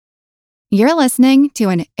You're listening to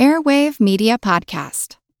an Airwave Media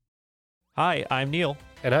Podcast. Hi, I'm Neil.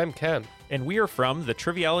 And I'm Ken. And we are from the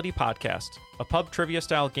Triviality Podcast, a pub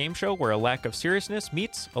trivia-style game show where a lack of seriousness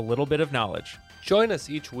meets a little bit of knowledge. Join us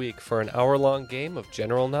each week for an hour-long game of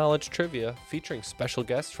general knowledge trivia featuring special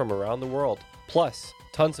guests from around the world, plus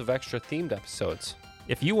tons of extra themed episodes.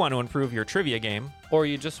 If you want to improve your trivia game, or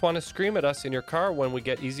you just want to scream at us in your car when we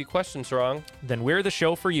get easy questions wrong, then we're the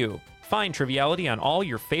show for you. Find Triviality on all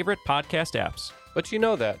your favorite podcast apps. But you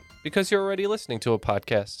know that, because you're already listening to a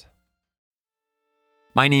podcast.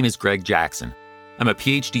 My name is Greg Jackson. I'm a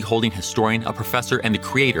PhD-holding historian, a professor, and the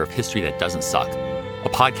creator of History That Doesn't Suck, a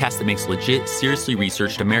podcast that makes legit, seriously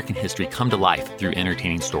researched American history come to life through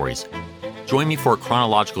entertaining stories. Join me for a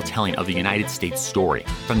chronological telling of the United States story,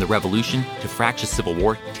 from the Revolution to fractious Civil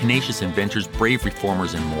War, tenacious inventors, brave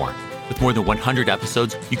reformers, and more. With more than 100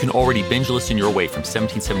 episodes, you can already binge listen your way from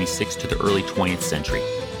 1776 to the early 20th century.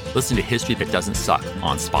 Listen to History That Doesn't Suck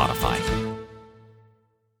on Spotify.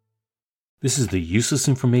 This is the Useless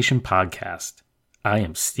Information Podcast. I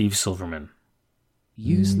am Steve Silverman.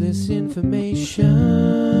 Useless information.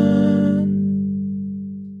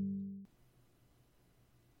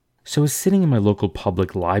 So I was sitting in my local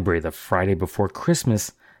public library the Friday before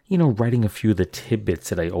Christmas, writing a few of the tidbits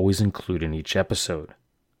that I always include in each episode.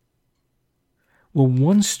 Well,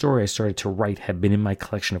 one story I started to write had been in my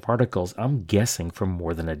collection of articles, I'm guessing, for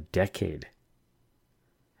more than a decade.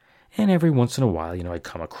 And every once in a while, I'd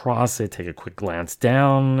come across it, take a quick glance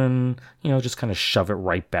down, and, just kind of shove it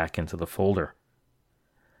right back into the folder.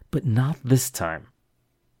 But not this time.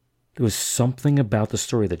 There was something about the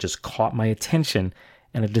story that just caught my attention,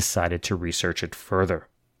 and I decided to research it further.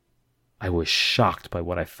 I was shocked by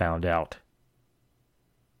what I found out.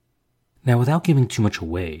 Now, without giving too much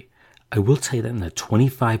away, I will tell you that in the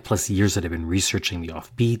 25 plus years that I've been researching the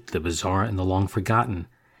offbeat, the bizarre, and the long forgotten,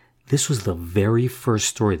 this was the very first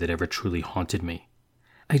story that ever truly haunted me.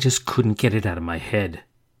 I just couldn't get it out of my head.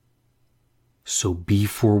 So be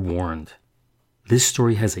forewarned. This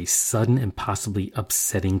story has a sudden and possibly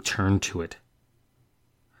upsetting turn to it.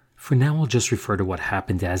 For now, I'll just refer to what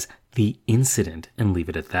happened as the incident and leave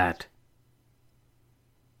it at that.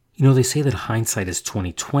 They say that hindsight is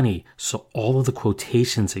 20/20, so all of the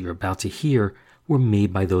quotations that you're about to hear were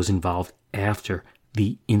made by those involved after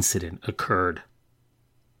the incident occurred.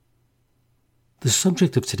 The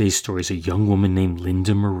subject of today's story is a young woman named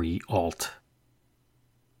Linda Marie Alt.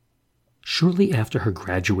 Shortly after her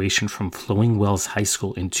graduation from Flowing Wells High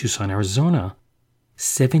School in Tucson, Arizona,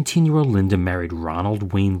 17-year-old Linda married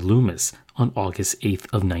Ronald Wayne Loomis on August 8th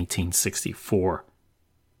of 1964.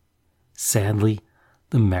 Sadly,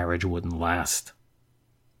 the marriage wouldn't last.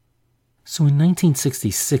 So in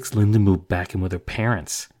 1966, Linda moved back in with her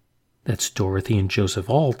parents. That's Dorothy and Joseph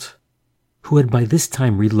Alt, who had by this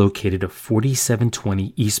time relocated to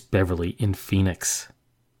 4720 East Beverly in Phoenix.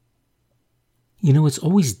 It's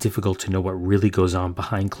always difficult to know what really goes on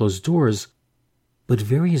behind closed doors, but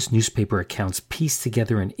various newspaper accounts pieced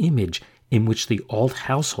together an image in which the Alt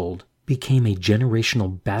household became a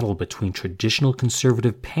generational battle between traditional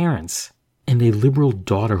conservative parents and a liberal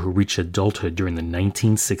daughter who reached adulthood during the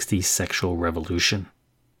 1960s sexual revolution.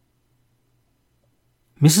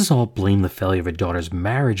 Mrs. Alt blamed the failure of her daughter's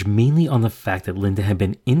marriage mainly on the fact that Linda had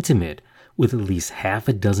been intimate with at least half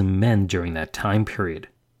a dozen men during that time period.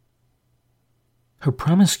 Her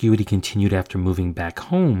promiscuity continued after moving back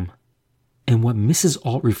home, and what Mrs.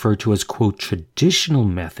 Alt referred to as, quote, traditional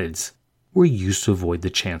methods were used to avoid the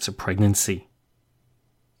chance of pregnancy.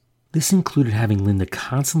 This included having Linda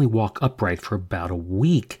constantly walk upright for about a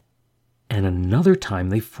week, and another time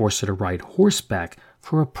they forced her to ride horseback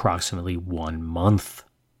for approximately 1 month.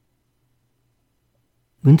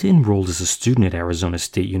 Linda enrolled as a student at Arizona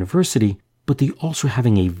State University, but they also were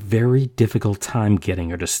having a very difficult time getting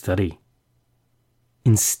her to study.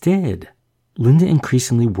 Instead, Linda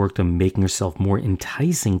increasingly worked on making herself more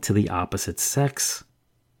enticing to the opposite sex.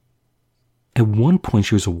 At one point,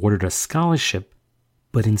 she was awarded a scholarship,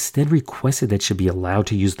 but instead requested that she be allowed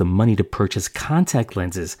to use the money to purchase contact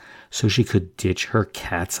lenses so she could ditch her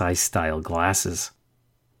cat's eye style glasses.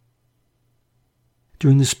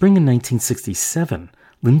 During the spring of 1967,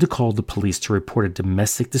 Linda called the police to report a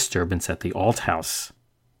domestic disturbance at the Alt house.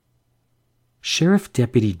 Sheriff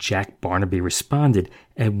Deputy Jack Barnaby responded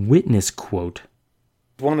and witnessed, quote,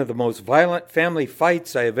 "One of the most violent family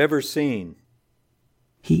fights I have ever seen."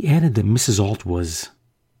 He added that Mrs. Alt was,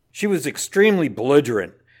 "She was extremely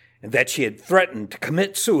belligerent and that she had threatened to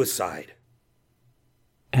commit suicide."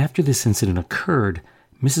 After this incident occurred,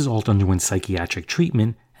 Mrs. Alt underwent psychiatric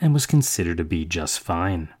treatment and was considered to be just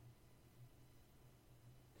fine.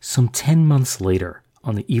 Some 10 months later,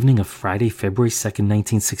 On the evening of Friday, February 2nd,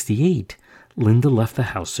 1968, Linda left the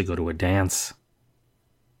house to go to a dance.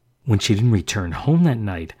 When she didn't return home that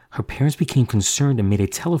night, her parents became concerned and made a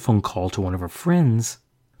telephone call to one of her friends,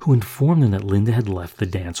 who informed them that Linda had left the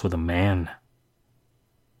dance with a man.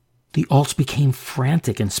 The Alts became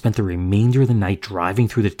frantic and spent the remainder of the night driving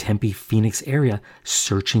through the Tempe, Phoenix area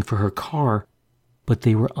searching for her car, but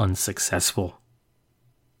they were unsuccessful.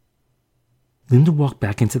 Linda walked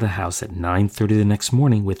back into the house at 9:30 the next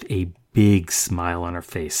morning with a big smile on her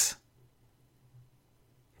face.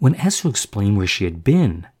 When asked to explain where she had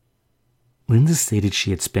been, Linda stated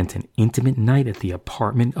she had spent an intimate night at the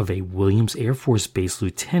apartment of a Williams Air Force Base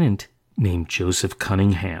lieutenant named Joseph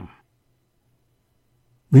Cunningham.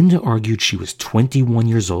 Linda argued she was 21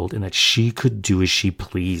 years old and that she could do as she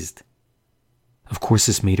pleased. Of course,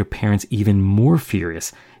 this made her parents even more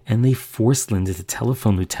furious, and they forced Linda to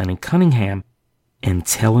telephone Lieutenant Cunningham and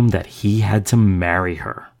tell him that he had to marry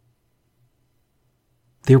her.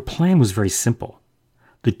 Their plan was very simple.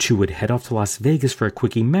 The two would head off to Las Vegas for a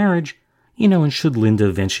quickie marriage, and should Linda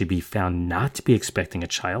eventually be found not to be expecting a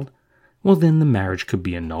child, well, then the marriage could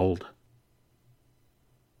be annulled.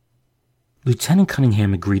 Lieutenant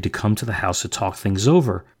Cunningham agreed to come to the house to talk things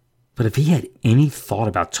over, but if he had any thought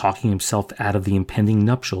about talking himself out of the impending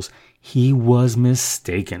nuptials, he was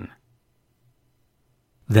mistaken.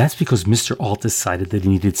 That's because Mr. Alt decided that he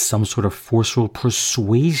needed some sort of forceful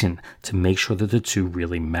persuasion to make sure that the two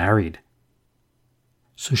really married.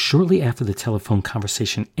 So shortly after the telephone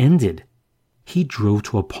conversation ended, he drove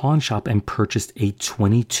to a pawn shop and purchased a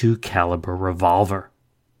 .22 caliber revolver.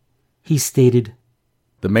 He stated,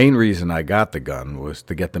 "The main reason I got the gun was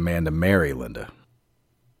to get the man to marry Linda."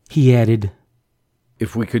 He added,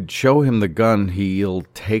 "If we could show him the gun, he'll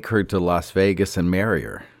take her to Las Vegas and marry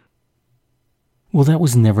her." Well, that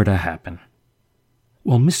was never to happen.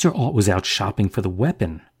 While Mr. Alt was out shopping for the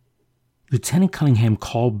weapon, Lieutenant Cunningham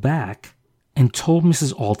called back and told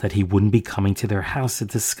Mrs. Alt that he wouldn't be coming to their house to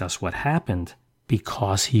discuss what happened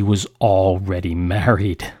because he was already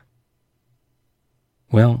married.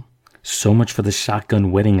 Well, so much for the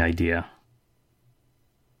shotgun wedding idea.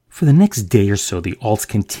 For the next day or so, the Alts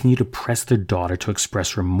continued to press their daughter to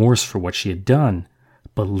express remorse for what she had done,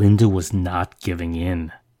 but Linda was not giving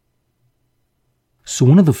in. So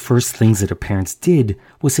one of the first things that her parents did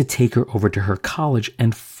was to take her over to her college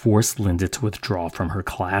and force Linda to withdraw from her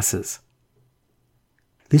classes.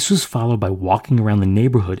 This was followed by walking around the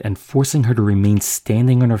neighborhood and forcing her to remain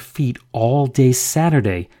standing on her feet all day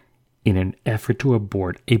Saturday in an effort to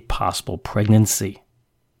abort a possible pregnancy.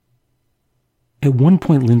 At one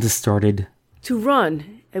point, Linda started to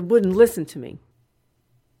run and wouldn't listen to me.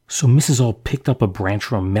 So Mrs. Alt picked up a branch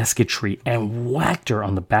from a mesquite tree and whacked her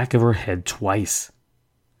on the back of her head twice.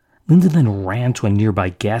 Linda then ran to a nearby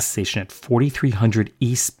gas station at 4300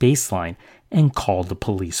 East Baseline and called the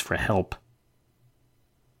police for help.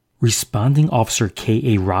 Responding Officer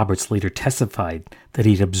K.A. Roberts later testified that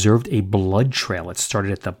he'd observed a blood trail that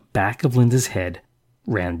started at the back of Linda's head,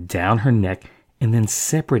 ran down her neck, and then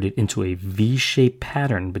separated into a V-shaped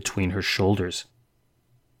pattern between her shoulders.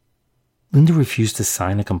 Linda refused to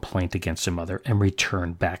sign a complaint against her mother and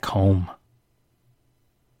returned back home.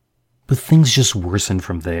 But things just worsened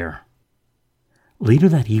from there. Later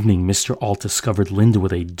that evening, Mr. Alt discovered Linda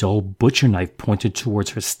with a dull butcher knife pointed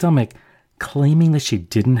towards her stomach, claiming that she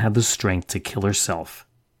didn't have the strength to kill herself.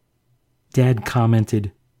 Dad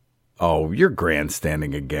commented, "Oh, you're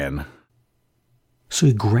grandstanding again." So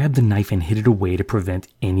he grabbed the knife and hid it away to prevent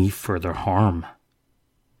any further harm.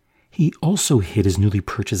 He also hid his newly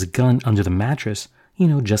purchased gun under the mattress,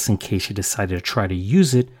 just in case she decided to try to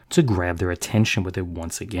use it to grab their attention with it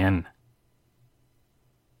once again.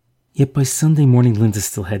 Yet by Sunday morning, Linda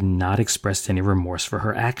still had not expressed any remorse for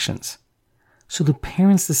her actions. So the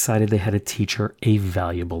parents decided they had to teach her a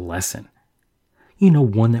valuable lesson.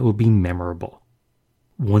 One that would be memorable.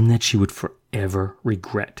 One that she would forever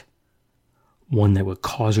regret. One that would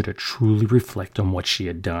cause her to truly reflect on what she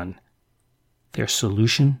had done. Their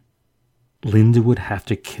solution? Linda would have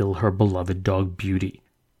to kill her beloved dog Beauty,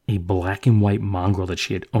 a black and white mongrel that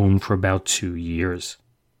she had owned for about 2 years.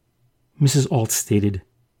 Mrs. Alt stated,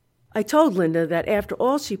 "I told Linda that after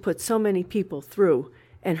all she put so many people through,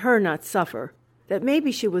 and her not suffer, that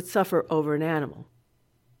maybe she would suffer over an animal."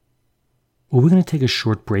 Well, we're going to take a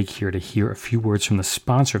short break here to hear a few words from the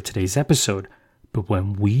sponsor of today's episode, but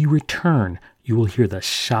when we return, you will hear the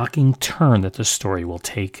shocking turn that the story will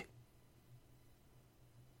take.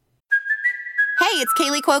 Hey, it's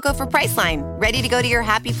Kaylee Cuoco for Priceline. Ready to go to your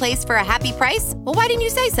happy place for a happy price? Well, why didn't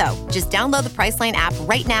you say so? Just download the Priceline app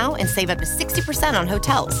right now and save up to 60% on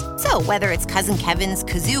hotels. So whether it's Cousin Kevin's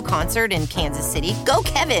Kazoo Concert in Kansas City, go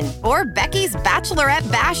Kevin, or Becky's Bachelorette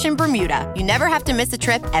Bash in Bermuda, you never have to miss a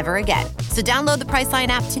trip ever again. So download the Priceline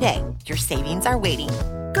app today. Your savings are waiting.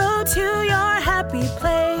 Go to your happy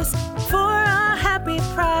place for a happy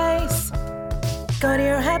price. Go to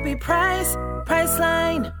your happy price,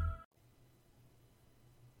 Priceline.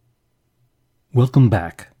 Welcome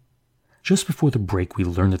back. Just before the break, we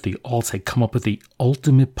learned that the Alts had come up with the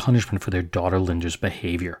ultimate punishment for their daughter Linda's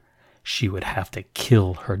behavior. She would have to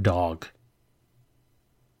kill her dog.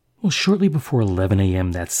 Well, shortly before 11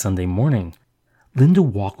 a.m. that Sunday morning, Linda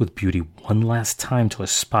walked with Beauty one last time to a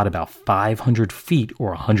spot about 500 feet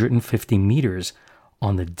or 150 meters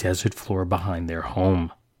on the desert floor behind their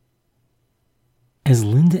home. As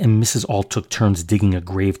Linda and Mrs. Alt took turns digging a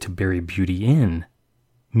grave to bury Beauty in,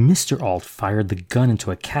 Mr. Alt fired the gun into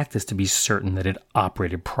a cactus to be certain that it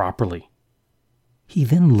operated properly. He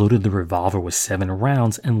then loaded the revolver with 7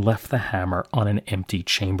 rounds and left the hammer on an empty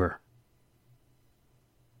chamber.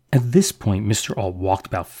 At this point, Mr. Alt walked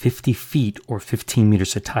about 50 feet or 15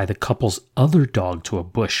 meters to tie the couple's other dog to a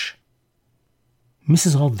bush.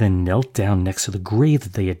 Mrs. Alt then knelt down next to the grave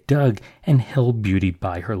that they had dug and held Beauty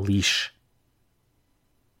by her leash.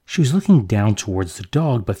 She was looking down towards the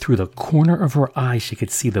dog, but through the corner of her eye she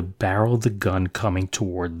could see the barrel of the gun coming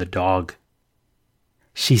toward the dog.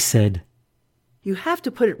 She said, "You have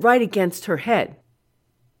to put it right against her head."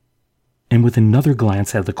 And with another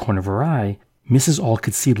glance out of the corner of her eye, Mrs. Alt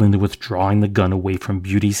could see Linda withdrawing the gun away from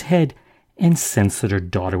Beauty's head and sensed that her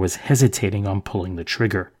daughter was hesitating on pulling the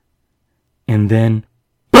trigger. And then,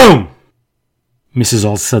 boom! Mrs.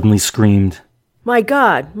 Alt suddenly screamed, My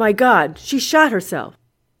God, she shot herself."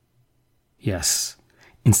 Yes,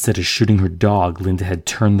 instead of shooting her dog, Linda had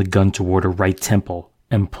turned the gun toward her right temple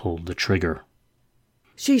and pulled the trigger.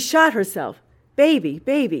 "She shot herself.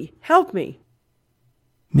 Baby, help me."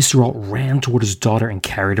 Mr. Alt ran toward his daughter and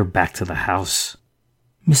carried her back to the house.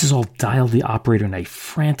 Mrs. Alt dialed the operator in a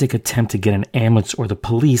frantic attempt to get an ambulance or the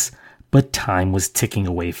police, but time was ticking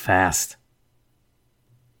away fast.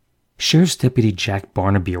 Sheriff's Deputy Jack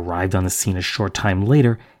Barnaby arrived on the scene a short time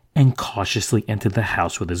later and cautiously entered the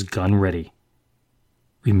house with his gun ready.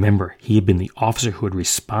 Remember, he had been the officer who had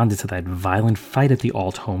responded to that violent fight at the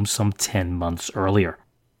Alt home some 10 months earlier.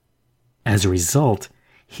 As a result,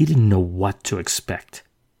 he didn't know what to expect.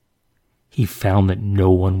 He found that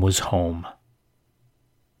no one was home.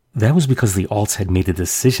 That was because the Alts had made the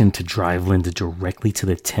decision to drive Linda directly to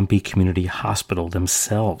the Tempe Community Hospital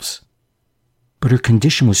themselves. But her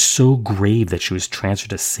condition was so grave that she was transferred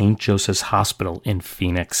to St. Joseph's Hospital in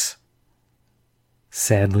Phoenix.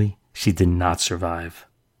 Sadly, she did not survive.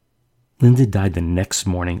 Linda died the next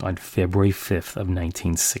morning on February 5th of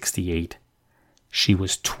 1968. She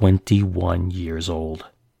was 21 years old.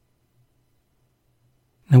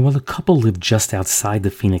 Now, while the couple lived just outside the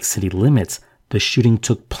Phoenix city limits, the shooting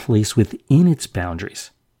took place within its boundaries.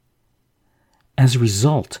 As a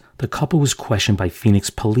result, the couple was questioned by Phoenix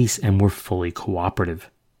police and were fully cooperative.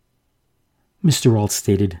 Mr. Alt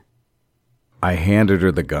stated, "I handed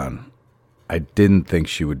her the gun. I didn't think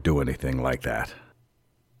she would do anything like that."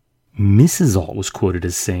 Mrs. Alt was quoted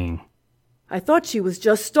as saying, "I thought she was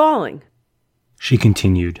just stalling." She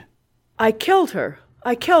continued, I killed her.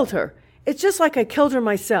 It's just like I killed her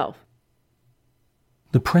myself."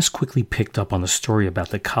 The press quickly picked up on the story about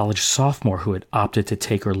the college sophomore who had opted to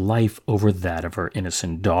take her life over that of her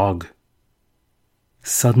innocent dog.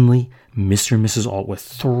 Suddenly, Mr. and Mrs. Alt were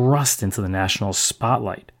thrust into the national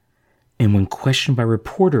spotlight, and when questioned by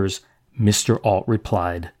reporters, Mr. Alt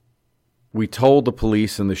replied, "We told the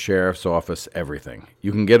police and the sheriff's office everything.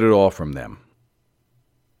 You can get it all from them."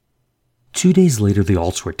 2 days later, the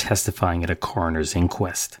Alts were testifying at a coroner's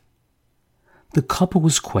inquest. The couple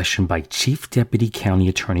was questioned by Chief Deputy County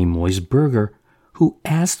Attorney Moise Berger, who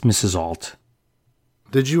asked Mrs. Alt,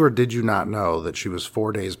 "Did you or did you not know that she was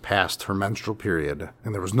 4 days past her menstrual period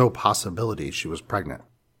and there was no possibility she was pregnant?"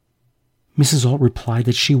 Mrs. Alt replied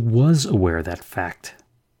that she was aware of that fact.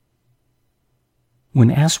 When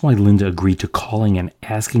asked why Linda agreed to calling and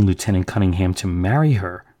asking Lieutenant Cunningham to marry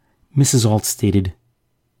her, Mrs. Alt stated,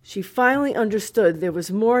 "She finally understood there was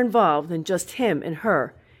more involved than just him and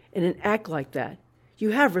her. In an act like that, you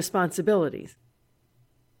have responsibilities."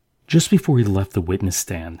 Just before he left the witness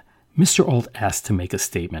stand, Mr. Alt asked to make a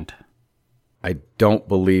statement. "I don't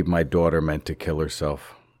believe my daughter meant to kill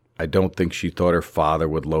herself. I don't think she thought her father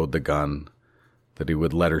would load the gun, that he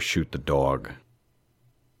would let her shoot the dog."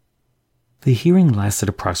 The hearing lasted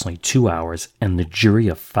approximately 2 hours, and the jury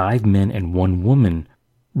of 5 men and 1 woman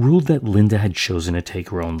ruled that Linda had chosen to take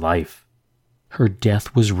her own life. Her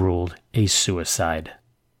death was ruled a suicide.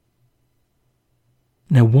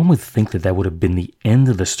 Now, one would think that would have been the end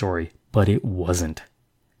of the story, but it wasn't.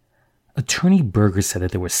 Attorney Berger said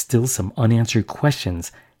that there were still some unanswered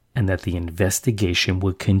questions and that the investigation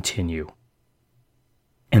would continue.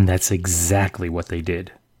 And that's exactly what they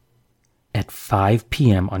did. At 5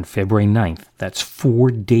 p.m. on February 9th, that's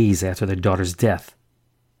 4 days after their daughter's death,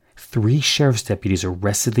 3 sheriff's deputies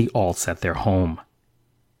arrested the Alts at their home.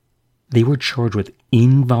 They were charged with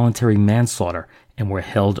involuntary manslaughter and were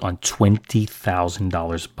held on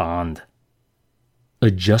 $20,000 bond.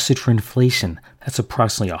 Adjusted for inflation, that's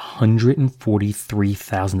approximately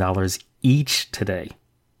 $143,000 each today.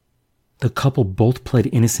 The couple both pled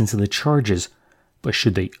innocent to the charges, but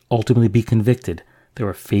should they ultimately be convicted, they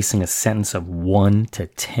were facing a sentence of 1 to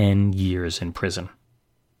 10 years in prison.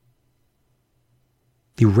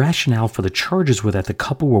 The rationale for the charges were that the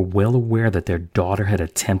couple were well aware that their daughter had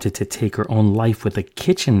attempted to take her own life with a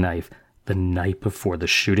kitchen knife the night before the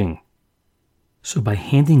shooting. So by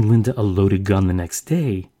handing Linda a loaded gun the next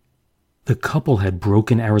day, the couple had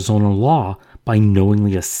broken Arizona law by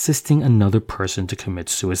knowingly assisting another person to commit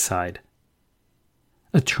suicide.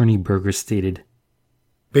 Attorney Berger stated,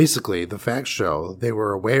 "Basically, the facts show they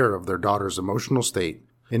were aware of their daughter's emotional state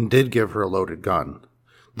and did give her a loaded gun.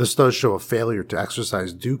 This does show a failure to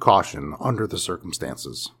exercise due caution under the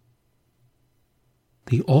circumstances."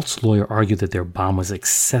 The Alts lawyer argued that their bond was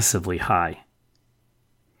excessively high.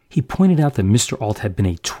 He pointed out that Mr. Alt had been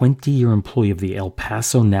a 20-year employee of the El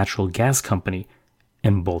Paso Natural Gas Company,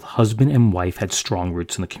 and both husband and wife had strong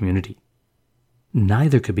roots in the community.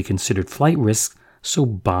 Neither could be considered flight risks, so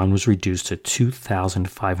bond was reduced to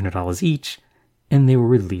 $2,500 each, and they were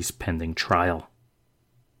released pending trial.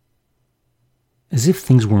 As if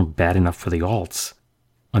things weren't bad enough for the Alts,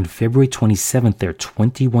 on February 27th, their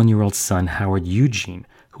 21-year-old son, Howard Eugene,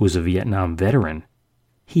 who was a Vietnam veteran,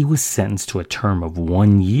 he was sentenced to a term of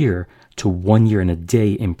 1 year to 1 year and a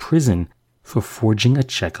day in prison for forging a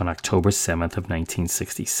check on October 7th of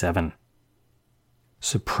 1967.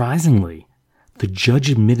 Surprisingly, the judge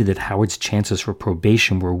admitted that Howard's chances for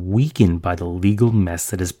probation were weakened by the legal mess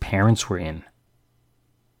that his parents were in.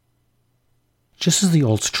 Just as the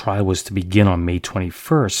Alts' trial was to begin on May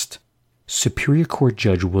 21st, Superior Court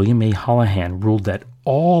Judge William A. Holohan ruled that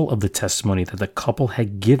all of the testimony that the couple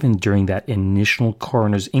had given during that initial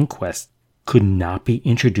coroner's inquest could not be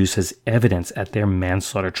introduced as evidence at their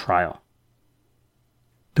manslaughter trial.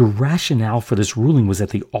 The rationale for this ruling was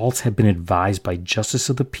that the Alts had been advised by Justice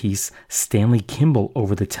of the Peace Stanley Kimball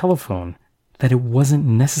over the telephone that it wasn't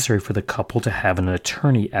necessary for the couple to have an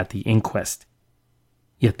attorney at the inquest,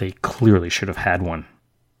 yet they clearly should have had one.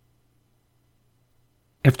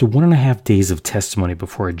 After 1.5 days of testimony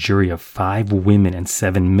before a jury of 5 women and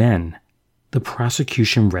 7 men, the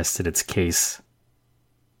prosecution rested its case.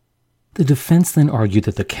 The defense then argued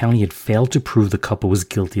that the county had failed to prove the couple was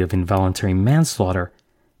guilty of involuntary manslaughter,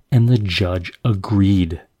 and the judge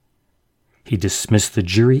agreed. He dismissed the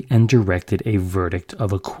jury and directed a verdict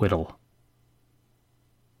of acquittal.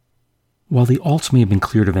 While the Alts may have been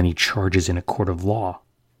cleared of any charges in a court of law,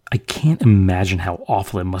 I can't imagine how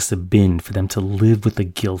awful it must have been for them to live with the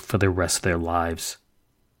guilt for the rest of their lives.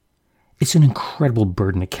 It's an incredible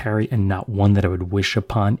burden to carry and not one that I would wish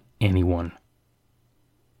upon anyone.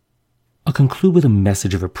 I'll conclude with a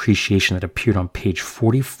message of appreciation that appeared on page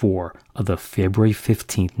 44 of the February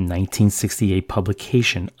 15, 1968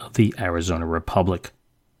 publication of the Arizona Republic.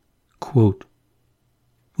 Quote,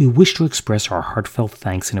 "We wish to express our heartfelt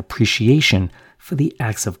thanks and appreciation for the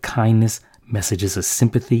acts of kindness, messages of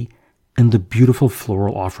sympathy, and the beautiful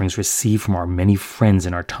floral offerings received from our many friends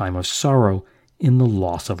in our time of sorrow in the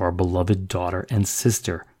loss of our beloved daughter and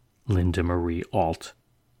sister, Linda Marie Alt,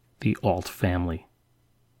 the Alt family."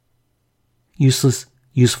 Useless,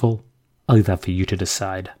 useful, I'll leave that for you to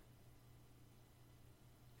decide.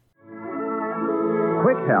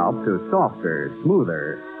 Quick help to softer,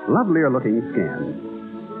 smoother, lovelier-looking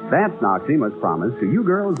skin. That's Noxima's promise to you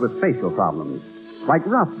girls with facial problems, like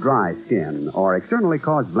rough, dry skin or externally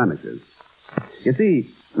caused blemishes. You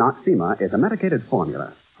see, Noxima is a medicated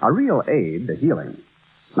formula, a real aid to healing.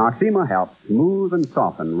 Noxima helps smooth and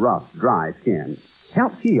soften rough, dry skin,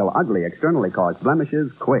 helps heal ugly, externally caused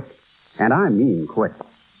blemishes quick, and I mean quick.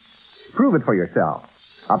 Prove it for yourself.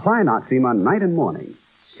 Apply Noxima night and morning.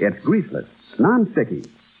 It's greaseless, non-sticky,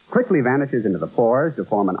 quickly vanishes into the pores to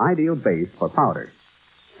form an ideal base for powder.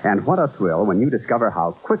 And what a thrill when you discover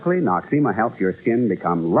how quickly Noxima helps your skin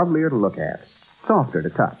become lovelier to look at, softer to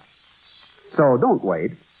touch. So don't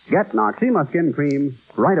wait. Get Noxzema Skin Cream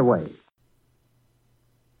right away.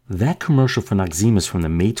 That commercial for Noxzema is from the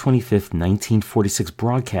May 25th, 1946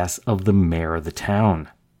 broadcast of The Mayor of the Town.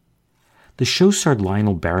 The show starred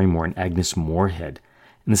Lionel Barrymore and Agnes Moorehead,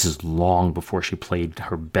 and this is long before she played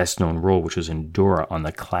her best-known role, which was Endora on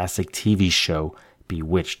the classic TV show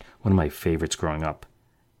Bewitched, one of my favorites growing up.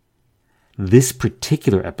 This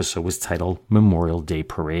particular episode was titled Memorial Day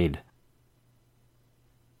Parade.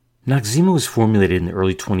 Noxzema was formulated in the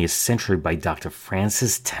early 20th century by Dr.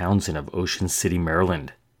 Francis Townsend of Ocean City,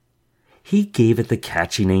 Maryland. He gave it the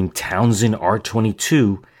catchy name Townsend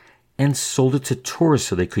R22 and sold it to tourists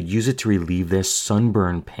so they could use it to relieve their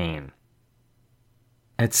sunburn pain.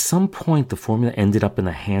 At some point, the formula ended up in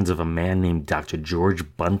the hands of a man named Dr.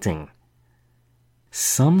 George Bunting.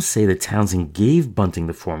 Some say that Townsend gave Bunting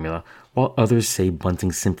the formula, while others say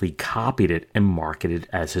Bunting simply copied it and marketed it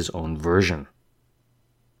as his own version.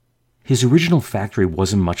 His original factory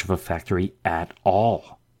wasn't much of a factory at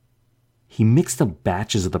all. He mixed up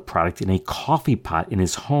batches of the product in a coffee pot in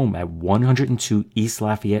his home at 102 East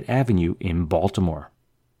Lafayette Avenue in Baltimore.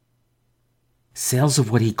 Sales of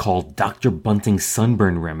what he called Dr. Bunting's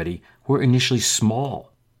sunburn remedy were initially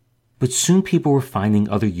small, but soon people were finding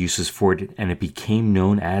other uses for it, and it became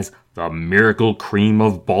known as the Miracle Cream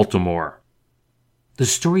of Baltimore. The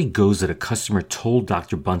story goes that a customer told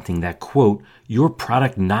Dr. Bunting that, quote, "Your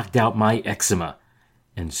product knocked out my eczema,"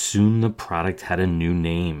 and soon the product had a new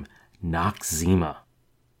name, Noxzema.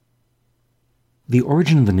 The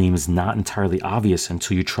origin of the name is not entirely obvious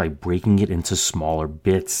until you try breaking it into smaller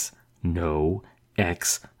bits. No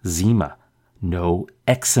eczema, no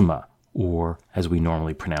eczema, or, as we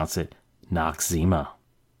normally pronounce it, Noxzema.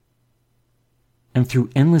 And through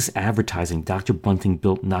endless advertising, Dr. Bunting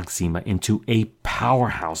built Noxzema into a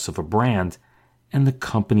powerhouse of a brand, and the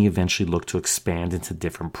company eventually looked to expand into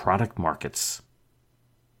different product markets.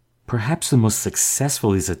 Perhaps the most successful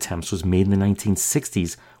of these attempts was made in the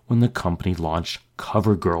 1960s when the company launched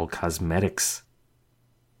CoverGirl Cosmetics.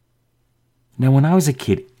 Now, when I was a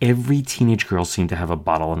kid, every teenage girl seemed to have a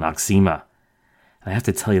bottle of Noxzema. And I have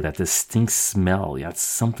to tell you that distinct smell, that's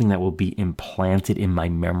something that will be implanted in my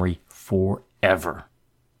memory forever.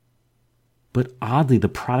 But oddly, the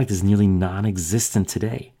product is nearly non-existent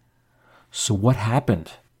today. So what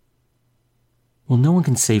happened? Well, no one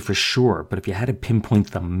can say for sure, but if you had to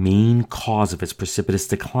pinpoint the main cause of its precipitous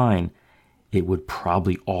decline, it would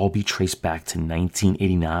probably all be traced back to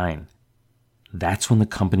 1989. That's when the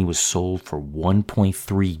company was sold for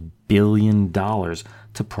 $1.3 billion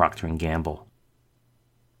to Procter & Gamble.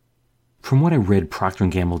 From what I read, Procter &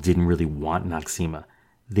 Gamble didn't really want Noxzema.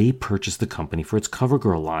 They purchased the company for its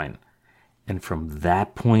CoverGirl line. And from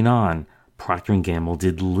that point on, Procter & Gamble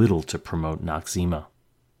did little to promote Noxzema.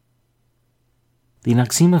 The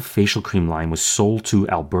Noxzema facial cream line was sold to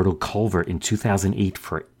Alberto Culver in 2008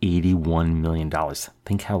 for $81 million.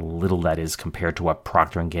 Think how little that is compared to what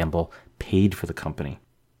Procter & Gamble paid for the company.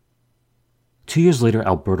 2 years later,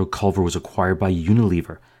 Alberto Culver was acquired by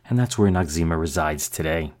Unilever, and that's where Noxzema resides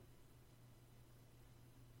today.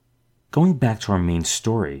 Going back to our main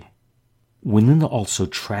story, when Linda also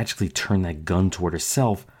tragically turned that gun toward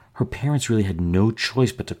herself, her parents really had no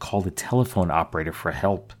choice but to call the telephone operator for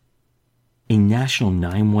help. A national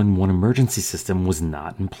 911 emergency system was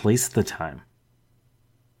not in place at the time.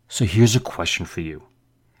 So here's a question for you.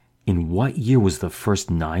 In what year was the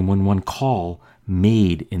first 911 call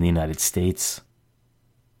made in the United States?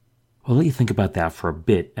 I'll let you think about that for a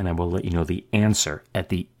bit, and I will let you know the answer at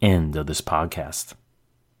the end of this podcast.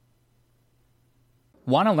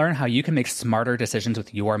 Want to learn how you can make smarter decisions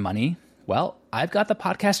with your money? Well, I've got the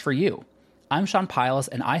podcast for you. I'm Sean Piles,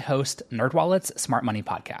 and I host NerdWallet's Smart Money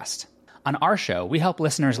Podcast. On our show, we help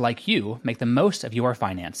listeners like you make the most of your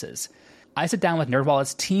finances. I sit down with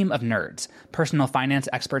NerdWallet's team of nerds, personal finance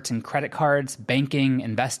experts in credit cards, banking,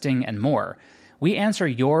 investing, and more. We answer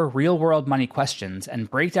your real-world money questions and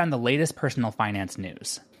break down the latest personal finance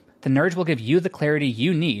news. The nerds will give you the clarity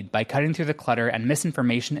you need by cutting through the clutter and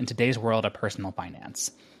misinformation in today's world of personal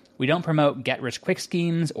finance. We don't promote get-rich-quick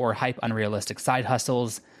schemes or hype unrealistic side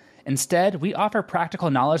hustles. Instead, we offer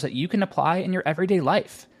practical knowledge that you can apply in your everyday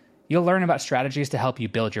life. You'll learn about strategies to help you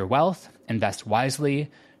build your wealth, invest wisely,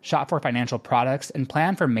 shop for financial products, and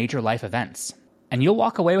plan for major life events. And you'll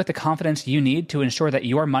walk away with the confidence you need to ensure that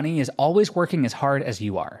your money is always working as hard as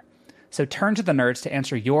you are. So turn to the nerds to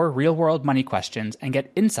answer your real-world money questions and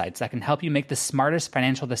get insights that can help you make the smartest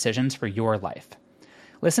financial decisions for your life.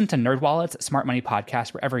 Listen to NerdWallet's Smart Money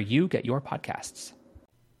Podcast wherever you get your podcasts.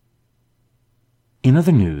 In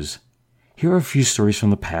other news, here are a few stories from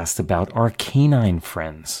the past about our canine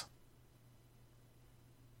friends.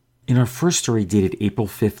 In our first story dated April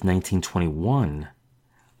 5th, 1921,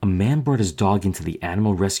 a man brought his dog into the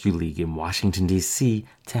Animal Rescue League in Washington, D.C.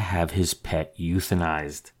 to have his pet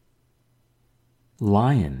euthanized.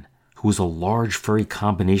 Lion, who was a large furry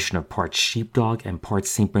combination of parts sheepdog and parts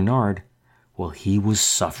St. Bernard, well, he was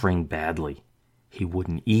suffering badly. He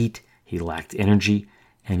wouldn't eat, he lacked energy,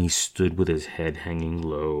 and he stood with his head hanging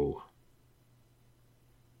low.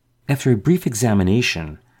 After a brief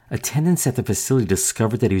examination, attendants at the facility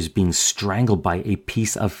discovered that he was being strangled by a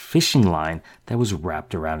piece of fishing line that was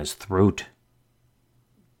wrapped around his throat.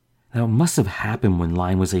 Now, it must have happened when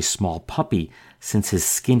Lion was a small puppy, since his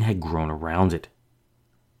skin had grown around it.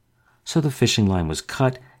 So the fishing line was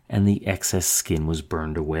cut and the excess skin was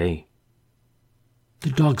burned away. The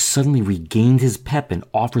dog suddenly regained his pep and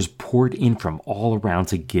offers poured in from all around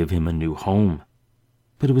to give him a new home.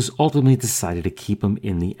 But it was ultimately decided to keep him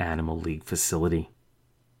in the Animal League facility.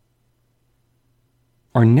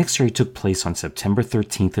 Our next story took place on September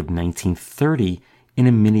 13th of 1930 in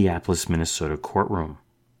a Minneapolis, Minnesota courtroom.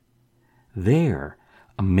 There,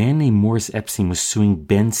 a man named Morris Epstein was suing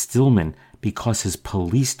Ben Stillman because his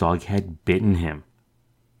police dog had bitten him.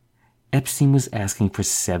 Epstein was asking for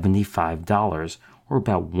 $75, or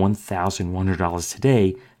about $1,100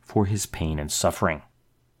 today, for his pain and suffering.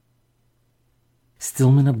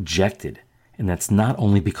 Stillman objected, and that's not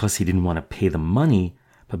only because he didn't want to pay the money,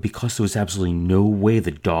 but because there was absolutely no way the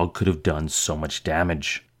dog could have done so much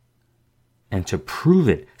damage. And to prove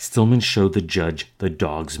it, Stillman showed the judge the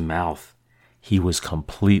dog's mouth. He was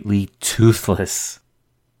completely toothless.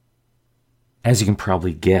 As you can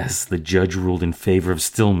probably guess, the judge ruled in favor of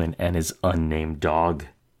Stillman and his unnamed dog.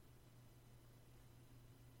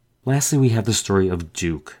 Lastly, we have the story of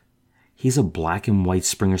Duke. He's a black and white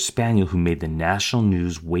Springer Spaniel who made the national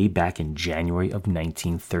news way back in January of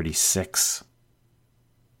 1936.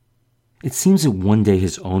 It seems that one day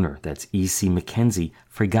his owner, that's E.C. McKenzie,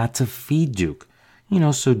 forgot to feed Duke.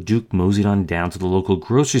 So Duke moseyed on down to the local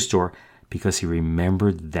grocery store because he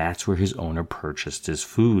remembered that's where his owner purchased his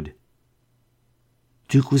food.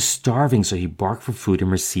 Duke was starving, so he barked for food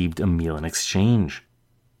and received a meal in exchange.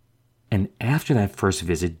 And after that first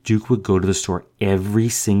visit, Duke would go to the store every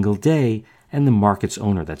single day, and the market's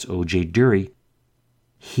owner, that's O.J. Dury,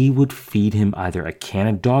 he would feed him either a can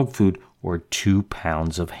of dog food or 2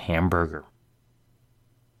 pounds of hamburger.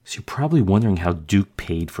 So you're probably wondering how Duke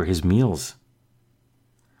paid for his meals.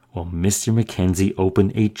 Well, Mr. McKenzie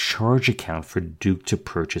opened a charge account for Duke to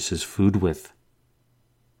purchase his food with.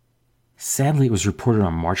 Sadly, it was reported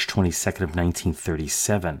on March 22nd of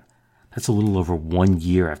 1937. That's a little over 1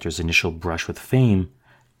 year after his initial brush with fame.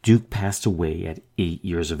 Duke passed away at 8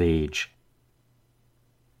 years of age.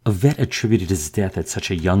 A vet attributed his death at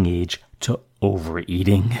such a young age to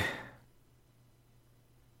overeating.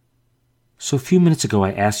 So a few minutes ago,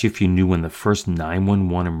 I asked you if you knew when the first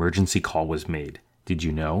 911 emergency call was made. Did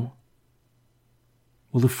you know?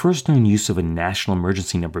 Well, the first known use of a national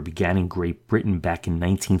emergency number began in Great Britain back in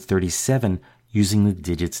 1937 using the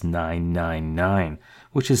digits 999,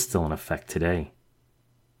 which is still in effect today.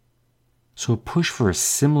 So a push for a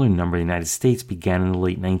similar number in the United States began in the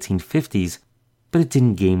late 1950s, but it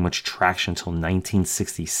didn't gain much traction until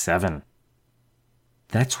 1967.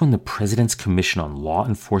 That's when the President's Commission on Law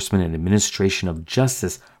Enforcement and Administration of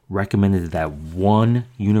Justice recommended that one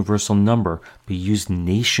universal number be used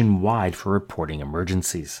nationwide for reporting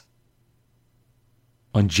emergencies.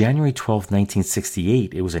 On January 12,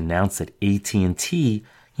 1968, it was announced that AT&T,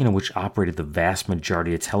 which operated the vast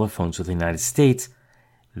majority of telephones within the United States,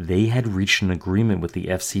 they had reached an agreement with the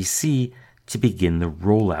FCC to begin the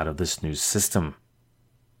rollout of this new system.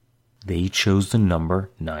 They chose the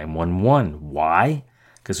number 911. Why?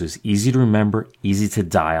 Because it was easy to remember, easy to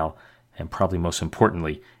dial, and probably most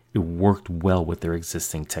importantly, it worked well with their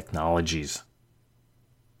existing technologies.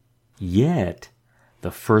 Yet,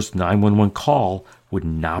 the first 911 call would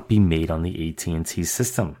not be made on the AT&T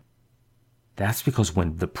system. That's because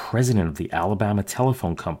when the president of the Alabama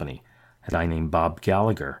Telephone Company, a guy named Bob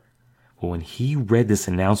Gallagher, when he read this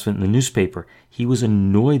announcement in the newspaper, he was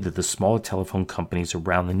annoyed that the smaller telephone companies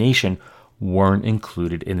around the nation weren't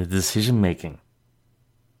included in the decision-making.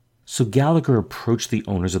 So Gallagher approached the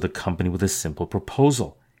owners of the company with a simple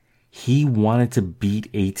proposal. He wanted to beat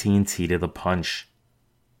AT&T to the punch.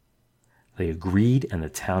 They agreed, and the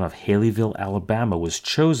town of Haleyville, Alabama was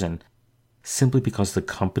chosen simply because the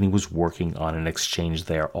company was working on an exchange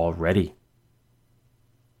there already.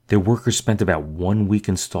 Their workers spent about 1 week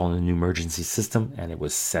installing the new emergency system, and it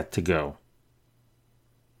was set to go.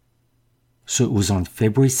 So it was on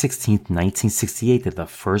February 16, 1968 that the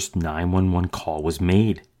first 911 call was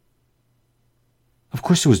made. Of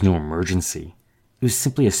course, there was no emergency. It was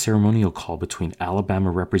simply a ceremonial call between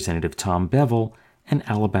Alabama Representative Tom Bevel and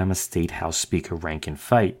Alabama State House Speaker Rankin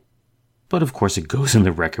Fite. But of course it goes in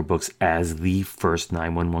the record books as the first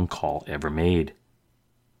 911 call ever made.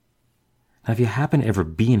 Now if you happen to ever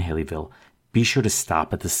be in Haleyville, be sure to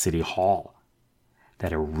stop at the City Hall.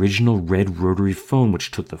 That original red rotary phone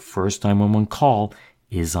which took the first 911 call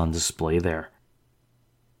is on display there.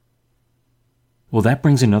 Well, that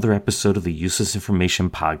brings another episode of the Useless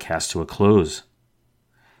Information Podcast to a close.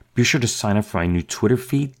 Be sure to sign up for my new Twitter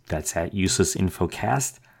feed, that's at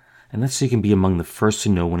UselessInfoCast, and that's so you can be among the first to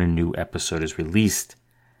know when a new episode is released.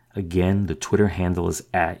 Again, the Twitter handle is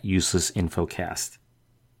at UselessInfoCast.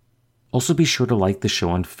 Also be sure to like the show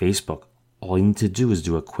on Facebook. All you need to do is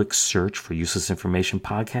do a quick search for Useless Information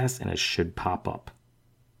Podcast and it should pop up.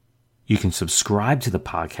 You can subscribe to the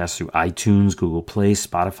podcast through iTunes, Google Play,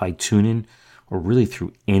 Spotify, TuneIn, or really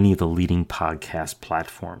through any of the leading podcast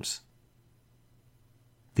platforms.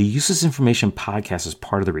 The Useless Information Podcast is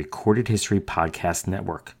part of the Recorded History Podcast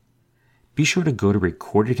Network. Be sure to go to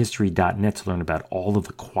recordedhistory.net to learn about all of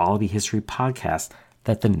the quality history podcasts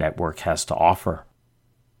that the network has to offer.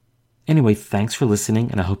 Anyway, thanks for listening,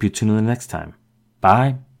 and I hope you tune in the next time.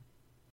 Bye.